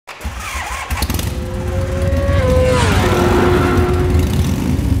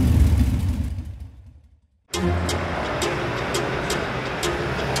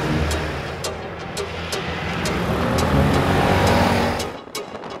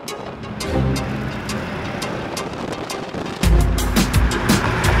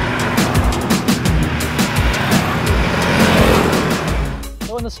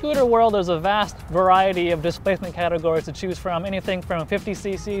scooter world, there's a vast variety of displacement categories to choose from, anything from 50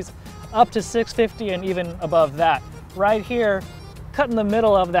 cc's up to 650 and even above that. Right here, cut in the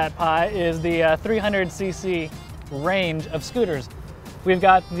middle of that pie, is the 300 cc range of scooters. We've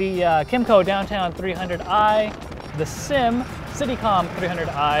got the Kymco Downtown 300i, the Sim Citycom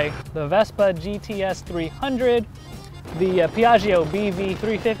 300i, the Vespa GTS 300, the Piaggio BV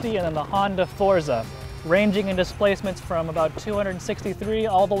 350, and then the Honda Forza, ranging in displacements from about 263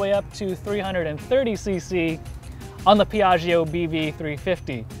 all the way up to 330 cc on the Piaggio BV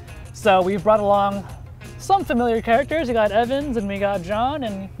 350. So we've brought along some familiar characters. We got Evans and we got John,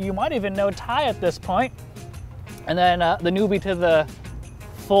 and you might even know Ty at this point. And then the newbie to the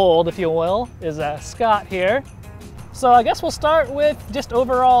fold, if you will, is Scott here. So I guess we'll start with just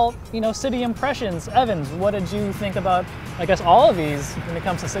overall, city impressions. Evans, what did you think about, I guess, all of these when it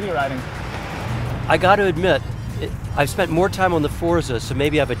comes to city riding? I got to admit, I've spent more time on the Forza, so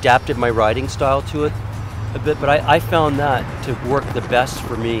maybe I've adapted my riding style to it a bit, but I found that to work the best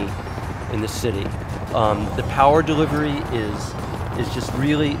for me in the city. The power delivery is just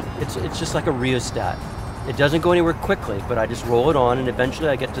really, it's just like a rheostat. It doesn't go anywhere quickly, but I just roll it on and eventually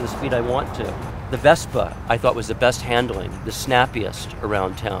I get to the speed I want to. The Vespa, I thought, was the best handling, the snappiest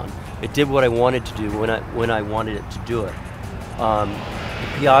around town. It did what I wanted to do when I wanted it to do it. The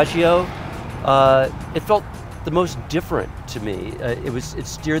Piaggio, it felt the most different to me. It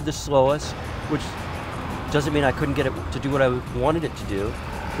steered the slowest, which doesn't mean I couldn't get it to do what I wanted it to do,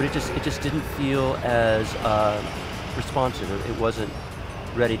 but it just didn't feel as responsive. It wasn't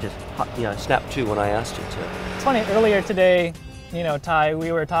ready to snap to when I asked it to. It's funny, earlier today, Ty,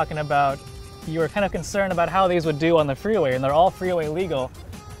 we were talking about, you were kind of concerned about how these would do on the freeway, and they're all freeway legal.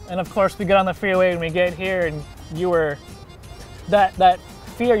 And of course we get on the freeway and we get here and you were, that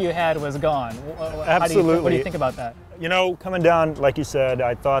fear you had was gone. Absolutely. What do you think about that? Coming down, like you said,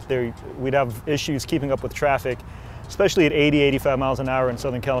 I thought we'd have issues keeping up with traffic, especially at 80, 85 miles an hour in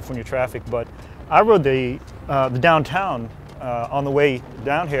Southern California traffic. But I rode the downtown on the way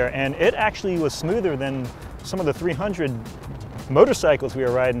down here, and it actually was smoother than some of the 300 motorcycles we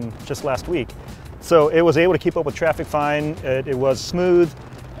were riding just last week. So it was able to keep up with traffic fine. It was smooth.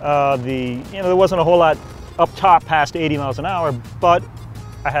 There wasn't a whole lot up top past 80 miles an hour, but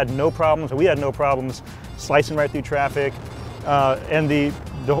I had no problems, or we had no problems slicing right through traffic. And the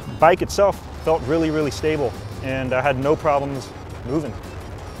bike itself felt really, really stable, and I had no problems moving.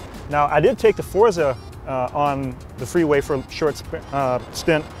 Now, I did take the Forza on the freeway for a short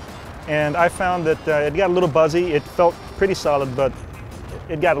stint, and I found that it got a little buzzy. It felt pretty solid, but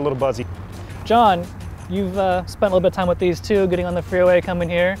it got a little buzzy. John, you've spent a little bit of time with these too, getting on the freeway, coming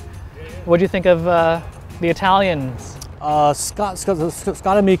here. What do you think of the Italians? Scott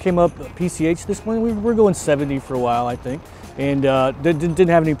and me came up PCH this morning. We were going 70 for a while, I think, and didn't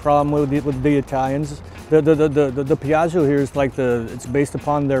have any problem with the Italians. The Piaggio here is like it's based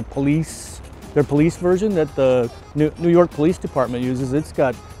upon their police version that the New York Police Department uses. It's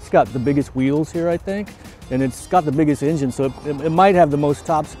got the biggest wheels here, I think, and it's got the biggest engine, so it might have the most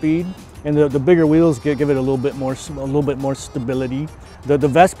top speed, and the bigger wheels give it a little bit more stability. The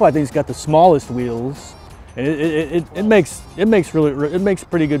Vespa, I think, has got the smallest wheels, and it makes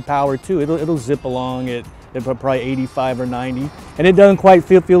pretty good power too. It'll zip along at probably 85 or 90, and it doesn't quite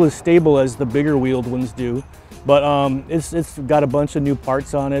feel as stable as the bigger wheeled ones do. But it's got a bunch of new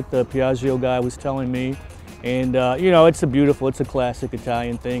parts on it, the Piaggio guy was telling me. And it's a classic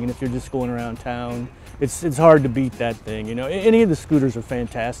Italian thing, and if you're just going around town, it's hard to beat that thing. Any of the scooters are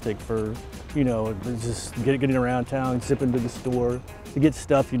fantastic for, just getting around town, zipping to the store to get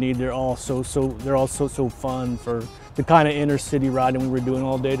stuff you need. They're all so fun for the kind of inner city riding we were doing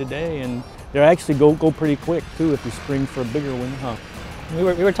all day today, and they actually go pretty quick too if you spring for a bigger one, huh? We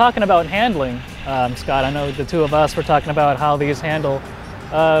were talking about handling, Scott. I know the two of us were talking about how these handle.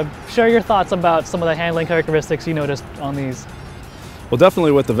 Share your thoughts about some of the handling characteristics you noticed on these. Well,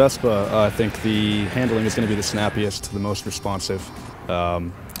 definitely with the Vespa, I think the handling is going to be the snappiest, the most responsive.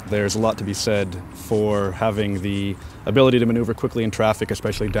 There's a lot to be said for having the ability to maneuver quickly in traffic,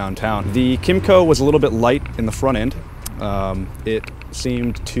 especially downtown. The Kymco was a little bit light in the front end. It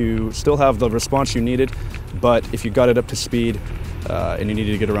seemed to still have the response you needed, but if you got it up to speed and you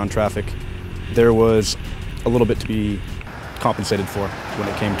needed to get around traffic, there was a little bit to be compensated for when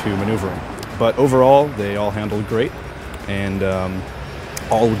it came to maneuvering. But overall, they all handled great, and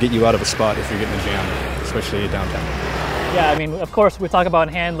all would get you out of a spot if you're getting a jam, especially downtown. Yeah, I mean, of course, we talk about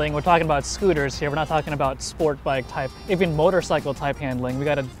handling, we're talking about scooters here, we're not talking about sport bike type, even motorcycle type handling. We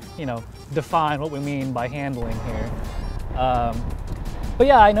gotta, define what we mean by handling here. But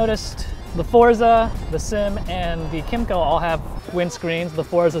yeah, I noticed the Forza, the Sim, and the Kymco all have windscreens. The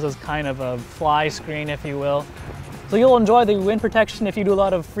Forza's is kind of a fly screen, if you will. So you'll enjoy the wind protection if you do a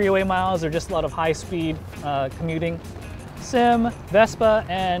lot of freeway miles or just a lot of high-speed commuting. Sim, Vespa,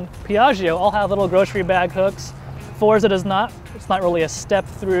 and Piaggio all have little grocery bag hooks. Forza does not. It's not really a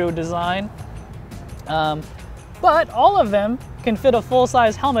step-through design. But all of them can fit a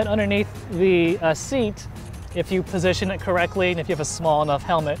full-size helmet underneath the seat if you position it correctly and if you have a small enough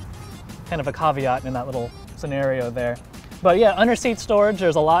helmet. Kind of a caveat in that little scenario there. But yeah, under seat storage,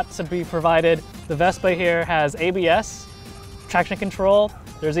 there's a lot to be provided. The Vespa here has ABS, traction control.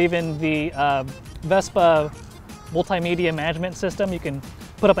 There's even the Vespa multimedia management system. You can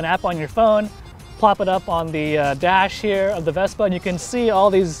put up an app on your phone, plop it up on the dash here of the Vespa, and you can see all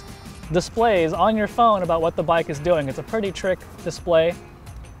these displays on your phone about what the bike is doing. It's a pretty trick display.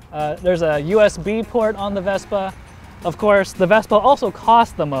 There's a USB port on the Vespa. Of course, the Vespa also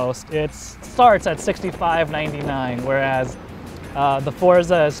costs the most. It starts at $65.99, whereas the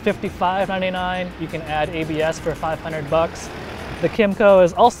Forza is $55.99. You can add ABS for 500 bucks. The Kymco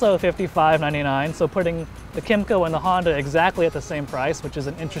is also $55.99, so putting the Kymco and the Honda exactly at the same price, which is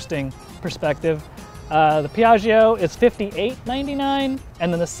an interesting perspective. The Piaggio is $58.99,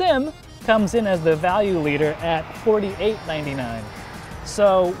 and then the Sim comes in as the value leader at $48.99.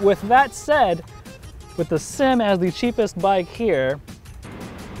 So with that said, with the Sim as the cheapest bike here,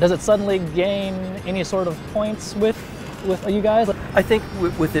 does it suddenly gain any sort of points with you guys? I think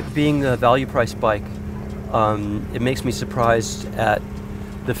with it being the value price bike, it makes me surprised at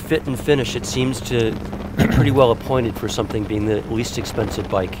the fit and finish. It seems to be pretty well appointed for something being the least expensive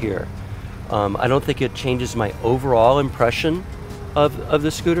bike here. I don't think it changes my overall impression of the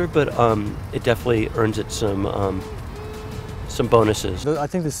scooter, but it definitely earns it some bonuses. I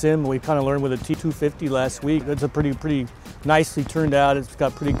think the Sim, we kind of learned with the T250 last week, it's a pretty nicely turned out. It's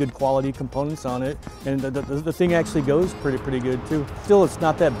got pretty good quality components on it, and the thing actually goes pretty good too. Still, it's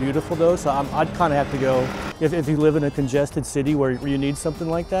not that beautiful though, so I'd kind of have to go, if you live in a congested city where you need something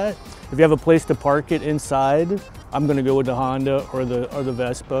like that, if you have a place to park it inside, I'm going to go with the Honda or the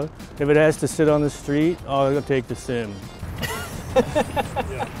Vespa. If it has to sit on the street, I'll take the Sim.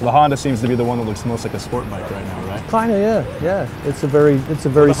 The Honda seems to be the one that looks most like a sport bike right now, right? Kind of, yeah. It's a very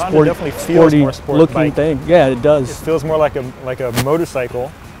sporty looking bike. thing. Yeah, it does. It feels more like a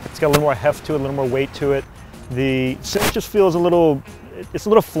motorcycle. It's got a little more heft to it, a little more weight to it. The Sim just feels it's a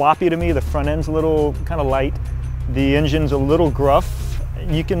little floppy to me. The front end's a little kind of light. The engine's a little gruff.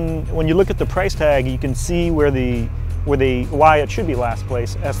 When you look at the price tag, you can see why it should be last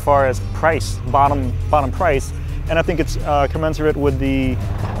place as far as price, bottom price. And I think it's commensurate with the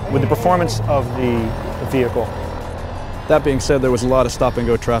performance of the vehicle. That being said, there was a lot of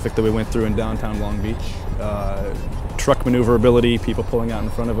stop-and-go traffic that we went through in downtown Long Beach. Truck maneuverability, people pulling out in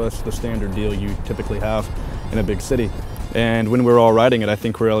front of us, the standard deal you typically have in a big city. And when we were all riding it, I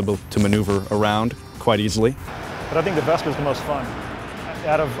think we were able to maneuver around quite easily. But I think the Vespa is the most fun.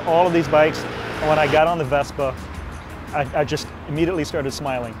 Out of all of these bikes, when I got on the Vespa, I just immediately started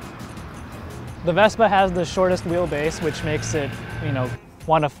smiling. The Vespa has the shortest wheelbase, which makes it,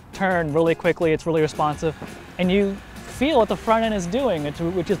 want to turn really quickly. It's really responsive. And you feel what the front end is doing,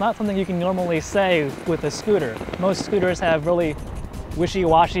 which is not something you can normally say with a scooter. Most scooters have really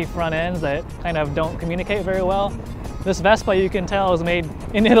wishy-washy front ends that kind of don't communicate very well. This Vespa, you can tell, is made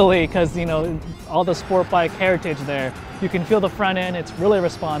in Italy because, all the sport bike heritage there. You can feel the front end, it's really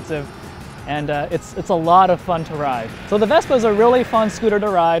responsive, and it's a lot of fun to ride. So the Vespa is a really fun scooter to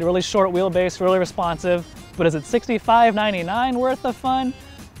ride, really short wheelbase, really responsive, but is it $65.99 worth of fun?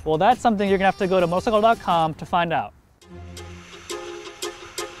 Well, that's something you're gonna have to go to Motorcycle.com to find out.